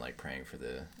up on like praying for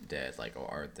the dead, like, oh,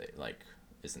 aren't they, like,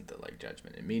 isn't the like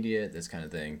judgment immediate, this kind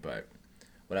of thing. But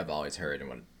what I've always heard and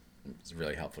what is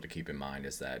really helpful to keep in mind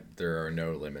is that there are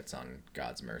no limits on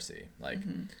God's mercy. Like,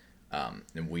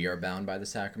 and we are bound by the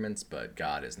sacraments, but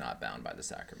God is not bound by the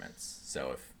sacraments.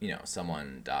 So if,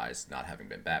 someone dies not having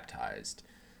been baptized,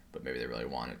 but maybe they really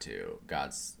wanted to,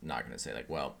 God's not going to say like,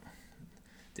 well,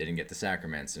 they didn't get the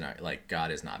sacraments. And like, God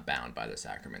is not bound by the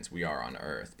sacraments. We are on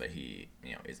earth, but he,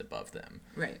 is above them.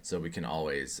 Right. So we can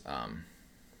always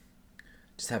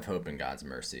just have hope in God's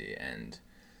mercy and,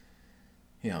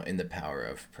 in the power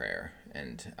of prayer,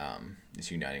 and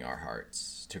just uniting our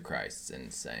hearts to Christ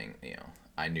and saying,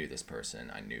 I knew this person,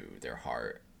 I knew their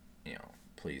heart,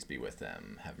 please be with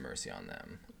them, have mercy on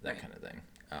them, that kind of thing.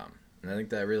 And I think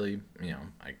that really,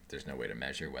 there's no way to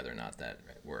measure whether or not that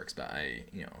works, but I,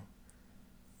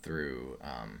 through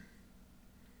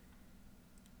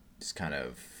just kind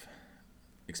of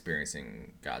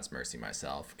experiencing God's mercy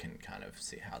myself, can kind of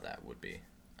see how that would be.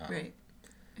 Right.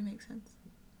 It makes sense.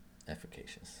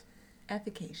 Efficacious.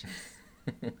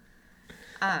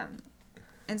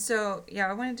 And so,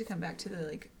 I wanted to come back to the,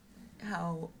 like,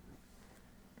 how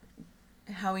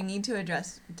we need to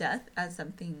address death as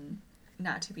something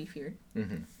not to be feared.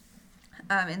 Mm-hmm.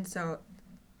 And so,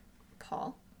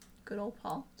 Paul, good old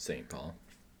Paul. Saint Paul.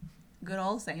 Good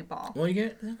old Saint Paul. Well, you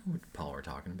get who Paul we're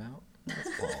talking about. That's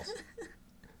Paul's.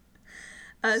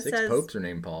 6 popes are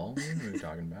named Paul. What are we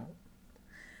talking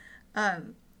about?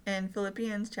 In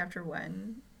Philippians chapter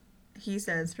 1, he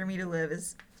says, "For me to live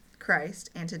is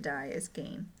Christ, and to die is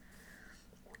gain."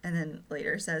 And then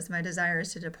later says, "My desire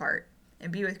is to depart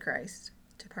and be with Christ."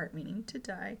 Depart meaning to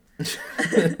die.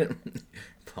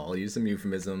 Paul used some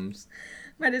euphemisms.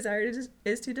 "My desire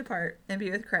is to depart and be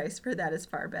with Christ, for that is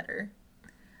far better."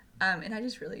 And I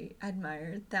just really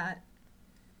admire that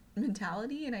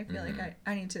mentality, and I feel like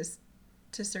I need to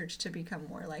search to become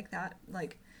more like that.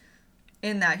 Like,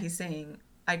 in that he's saying,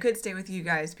 I could stay with you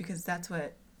guys because that's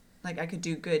what, like, I could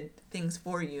do good things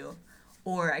for you,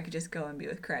 or I could just go and be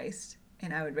with Christ,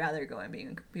 and I would rather go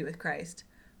and be with Christ,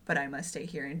 but I must stay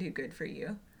here and do good for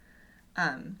you.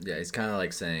 Yeah, he's kind of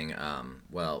like saying,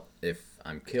 well, if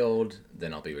I'm killed,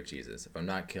 then I'll be with Jesus. If I'm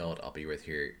not killed, I'll be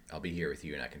here with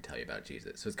you, and I can tell you about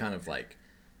Jesus. So it's kind of like,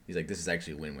 he's like, this is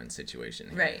actually a win-win situation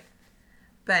here. Right.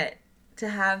 But to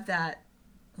have that,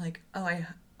 like, oh, I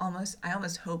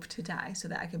almost hope to die so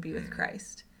that I can be with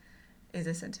Christ, is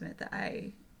a sentiment that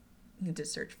I need to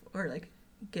search for, or like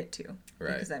get to,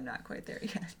 right, because I'm not quite there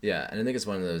yet. Yeah, and I think it's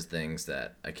one of those things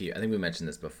that I think we mentioned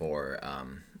this before.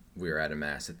 We were at a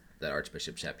mass that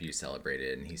Archbishop Chaput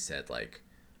celebrated, and he said, like,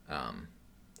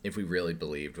 if we really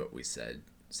believed what we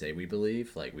say we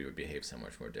believe, like, we would behave so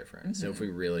much more different. Mm-hmm. So if we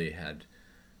really had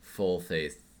full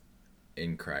faith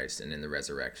in Christ and in the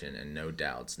resurrection, and no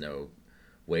doubts, no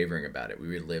wavering about it, we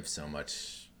would live so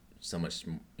much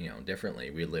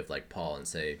differently. We would live like Paul and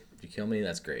say, if you kill me,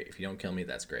 that's great. If you don't kill me,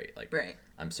 that's great. Like, right.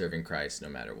 I'm serving Christ no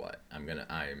matter what. I'm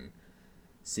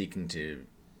seeking to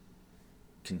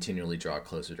continually draw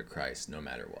closer to Christ no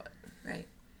matter what. Right.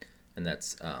 And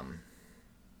that's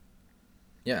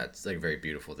yeah, it's like a very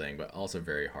beautiful thing, but also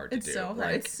very hard to do. It's so hard.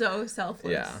 Like, It's so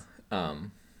selfless. Yeah.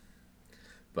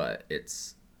 But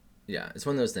it's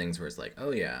one of those things where it's like,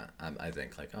 oh yeah, I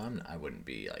think like, oh, I wouldn't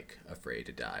be like afraid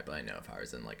to die, but I know if I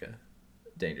was in like a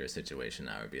dangerous situation,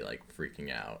 I would be like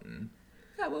freaking out. And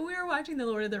yeah, when we were watching The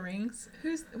Lord of the Rings,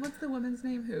 what's the woman's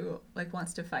name who like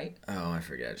wants to fight? oh, I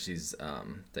forget. She's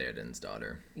Theoden's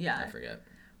daughter. Yeah. I forget.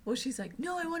 Well, she's like,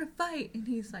 no, I want to fight. And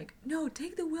he's like, no,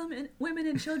 take the women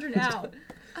and children out.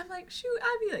 I'm like, shoot,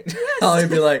 I'd be like, yes.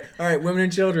 I'd be like, all right, women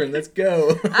and children, let's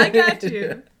go. I got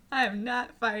you. I am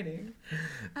not fighting.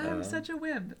 I'm such a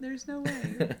wimp. There's no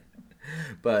way.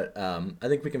 But I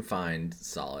think we can find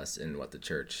solace in what the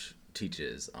church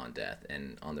teaches on death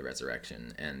and on the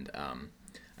resurrection. And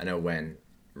I know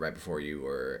right before you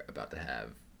were about to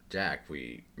have Jack,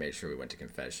 we made sure we went to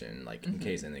confession, like in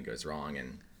case anything goes wrong.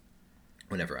 And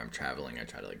whenever I'm traveling, I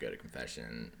try to like go to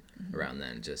confession around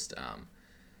then, just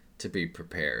to be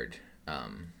prepared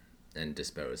and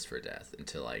disposed for death, and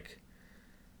to like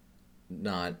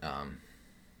not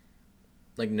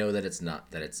like know that it's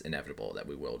inevitable that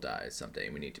we will die someday.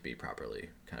 We need to be properly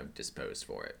kind of disposed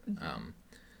for it.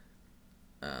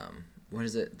 What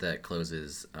is it that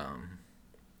closes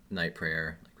night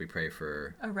prayer? Like we pray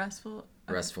for A restful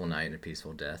night and a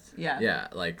peaceful death. Yeah.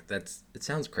 Like it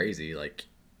sounds crazy, like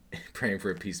praying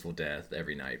for a peaceful death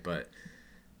every night, but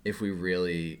if we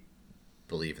really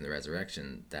believe in the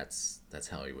resurrection, that's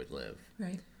how we would live.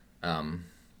 Right. And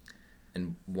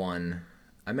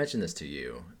I mentioned this to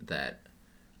you, that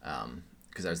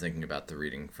because I was thinking about the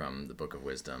reading from the Book of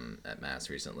Wisdom at Mass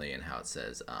recently, and how it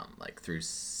says like through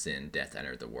sin death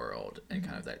entered the world, and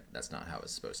kind of that's not how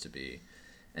it's supposed to be,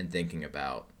 and thinking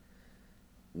about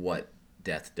what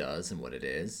death does and what it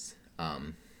is,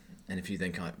 and if you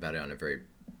think about it on a very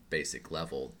basic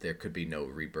level, there could be no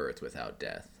rebirth without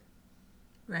death.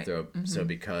 Right. So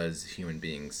because human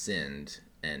beings sinned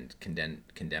and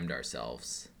condemned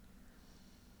ourselves,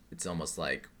 it's almost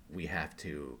like we have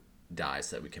to die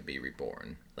so that we can be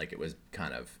reborn. Like it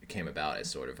came about as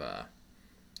sort of a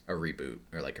reboot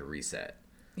or like a reset.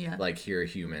 Yeah. Like here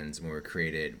humans, when we're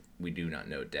created, we do not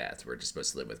know death. We're just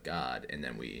supposed to live with God, and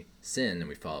then we sin and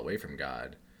we fall away from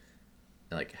God.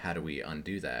 Like, how do we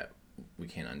undo that? We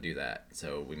can't undo that,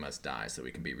 so we must die so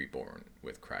we can be reborn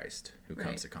with Christ, who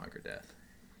comes to conquer death.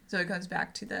 So it goes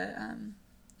back to the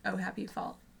oh happy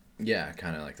fall. Yeah,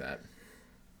 kind of like that.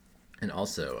 And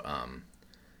also,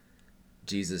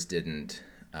 Jesus didn't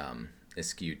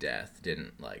eschew death. He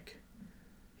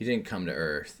didn't come to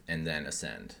earth and then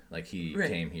ascend. Like he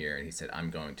came here and he said, "I'm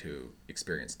going to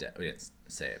experience death." We didn't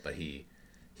say it, but he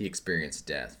experienced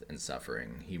death and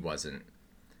suffering. He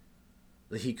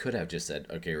could have just said,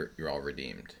 "Okay, you're all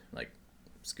redeemed. Like,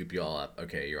 scoop you all up.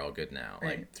 Okay, you're all good now."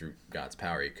 Right. Like through God's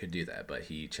power, he could do that, but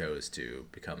he chose to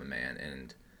become a man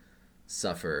and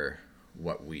suffer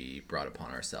what we brought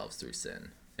upon ourselves through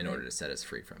sin in order to set us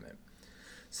free from it.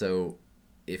 So,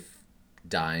 if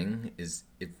dying is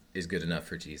good enough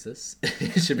for Jesus,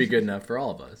 it should be good enough for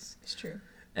all of us. It's true.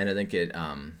 And I think it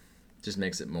just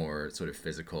makes it more sort of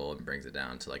physical and brings it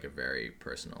down to like a very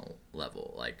personal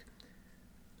level. Like,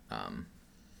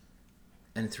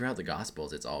 and throughout the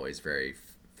Gospels, it's always very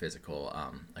physical.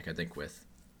 Like I think with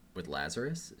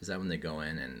Lazarus, is that when they go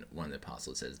in and one of the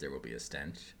apostles says there will be a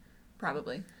stench?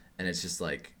 Probably. And it's just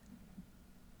like,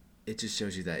 it just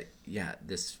shows you that, yeah,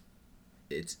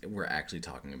 we're actually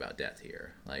talking about death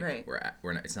here. Like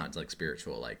we're not, it's not like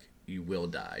spiritual, like you will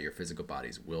die, your physical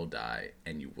bodies will die,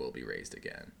 and you will be raised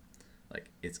again.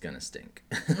 Like it's gonna stink.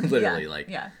 Literally,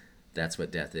 that's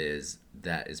what death is.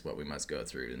 That is what we must go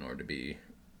through in order to be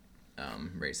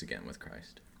raised again with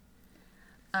Christ.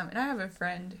 And I have a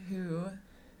friend who,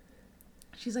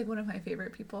 she's like one of my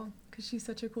favorite people because she's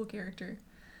such a cool character.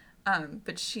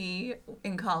 But she,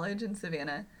 in college in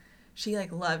Savannah, she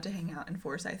like loved to hang out in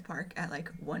Forsyth Park at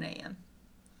like 1 a.m.,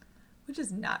 which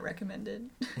is not recommended.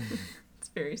 It's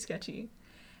very sketchy.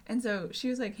 And so she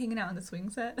was like hanging out on the swing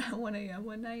set at 1 a.m.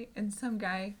 one night, and some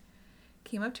guy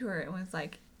came up to her and was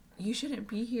like, "You shouldn't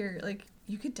be here. Like,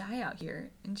 you could die out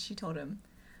here." And she told him,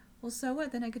 "Well, so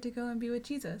what? Then I get to go and be with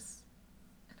Jesus."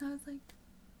 And I was like,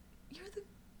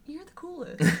 You're the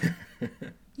coolest.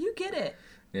 You get it.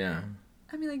 Yeah.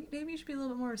 I mean, like, maybe you should be a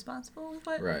little bit more responsible with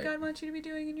what God wants you to be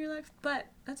doing in your life, but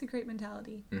that's a great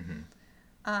mentality. Mm-hmm.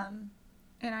 And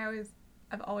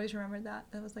I've always remembered that.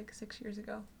 That was like 6 years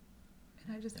ago.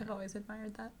 And I just have always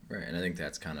admired that. Right, and I think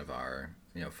that's kind of our,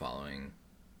 following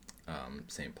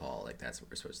St. Paul, like that's what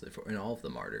we're supposed to live for. And all of the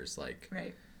martyrs, like,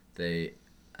 right.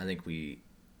 I think we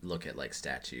look at like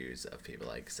statues of people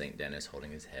like Saint Denis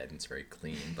holding his head and it's very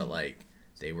clean, but like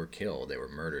they were killed, they were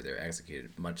murdered, they were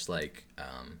executed, much like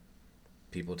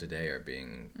people today are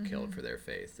being killed for their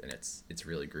faith, and it's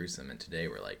really gruesome. And today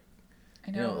we're like,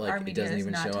 I know, like our it media doesn't has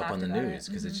even not show up talked on the about news it.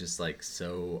 because it's just like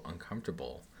so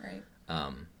uncomfortable. Right.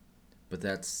 But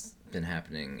that's been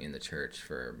happening in the church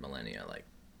for millennia. Like,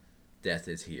 death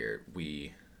is here.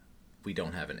 We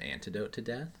don't have an antidote to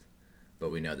death, but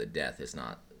we know that death is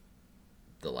not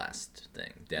the last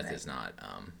thing. Death Right. is not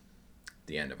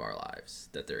the end of our lives.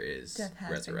 That there is Death has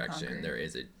been resurrection. conquered. There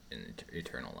is an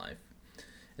eternal life,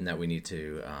 and that we need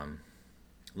to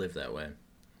live that way.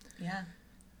 Yeah.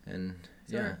 And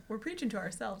So yeah, we're preaching to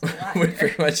ourselves a lot we're here.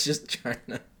 pretty much just trying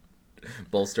to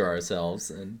bolster ourselves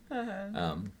and.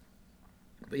 Uh-huh.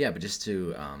 But just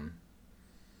to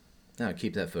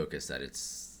keep that focus, that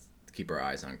it's keep our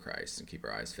eyes on Christ and keep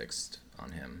our eyes fixed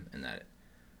on Him, and that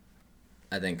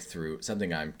I think through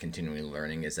something I'm continually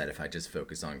learning is that if I just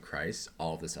focus on Christ,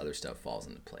 all of this other stuff falls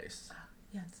into place.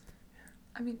 Yes.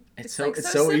 I mean, It's like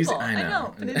so simple. easy. I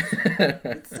know. but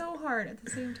it's so hard at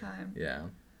the same time. Yeah.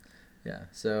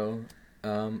 So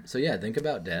yeah, think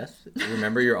about death.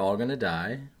 Remember, you're all gonna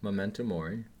die. Memento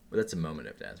mori. Well, that's a moment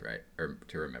of death, right? Or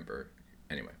to remember.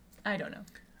 Anyway. I don't know.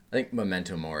 I think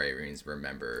memento mori means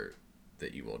remember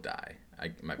that you will die.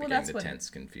 I might be getting the tense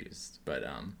confused, but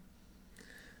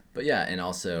yeah, and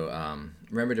also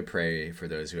remember to pray for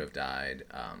those who have died,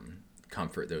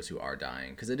 comfort those who are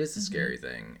dying, because it is a scary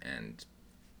thing, and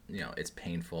it's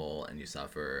painful and you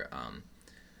suffer,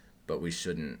 but we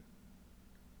shouldn't,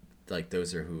 like,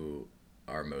 those are who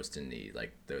are most in need,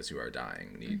 like those who are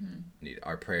dying need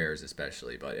our prayers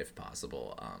especially, but if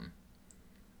possible,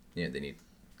 they need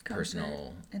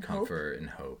personal comfort and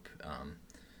hope.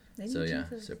 So yeah,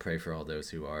 Jesus. so pray for all those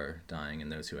who are dying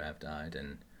and those who have died,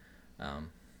 and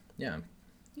yeah,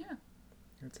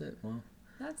 that's it. Well,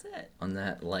 that's it. On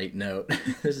that light note,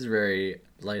 this is a very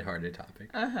lighthearted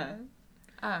topic.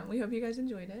 We hope you guys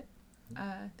enjoyed it.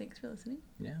 Thanks for listening.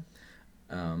 Yeah.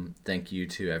 Thank you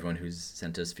to everyone who's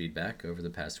sent us feedback over the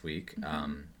past week.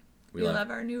 We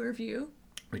love our new review.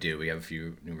 We do. We have a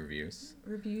few new reviews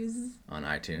on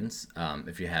iTunes.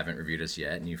 If you haven't reviewed us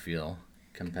yet and you feel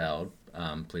compelled,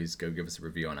 please go give us a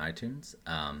review on iTunes.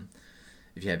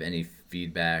 If you have any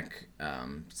feedback,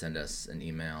 send us an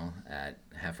email at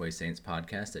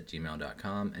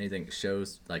halfwaysaintspodcast@gmail.com. Anything,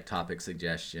 shows, like topic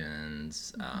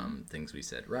suggestions, things we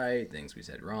said right, things we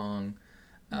said wrong.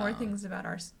 More things about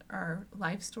our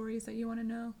life stories that you want to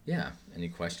know. Yeah. Any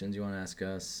questions you want to ask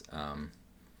us.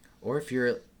 Or if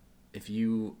you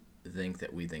think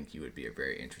that we think you would be a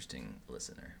very interesting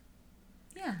listener.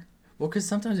 Yeah. Well, because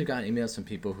sometimes we've gotten emails from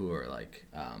people who are like,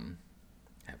 have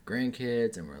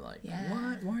grandkids, and we're like,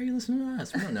 what? Why are you listening to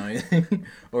us? We don't know anything.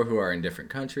 Or who are in different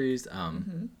countries.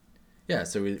 Yeah,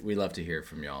 so we love to hear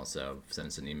from y'all, so send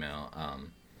us an email.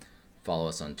 Follow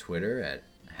us on Twitter at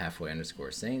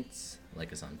halfway_saints.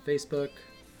 Like us on Facebook.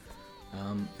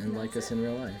 And like us in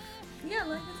real life. Yeah,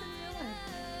 like us in real life.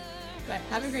 But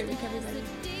have a great week, everybody.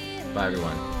 Bye,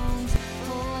 everyone.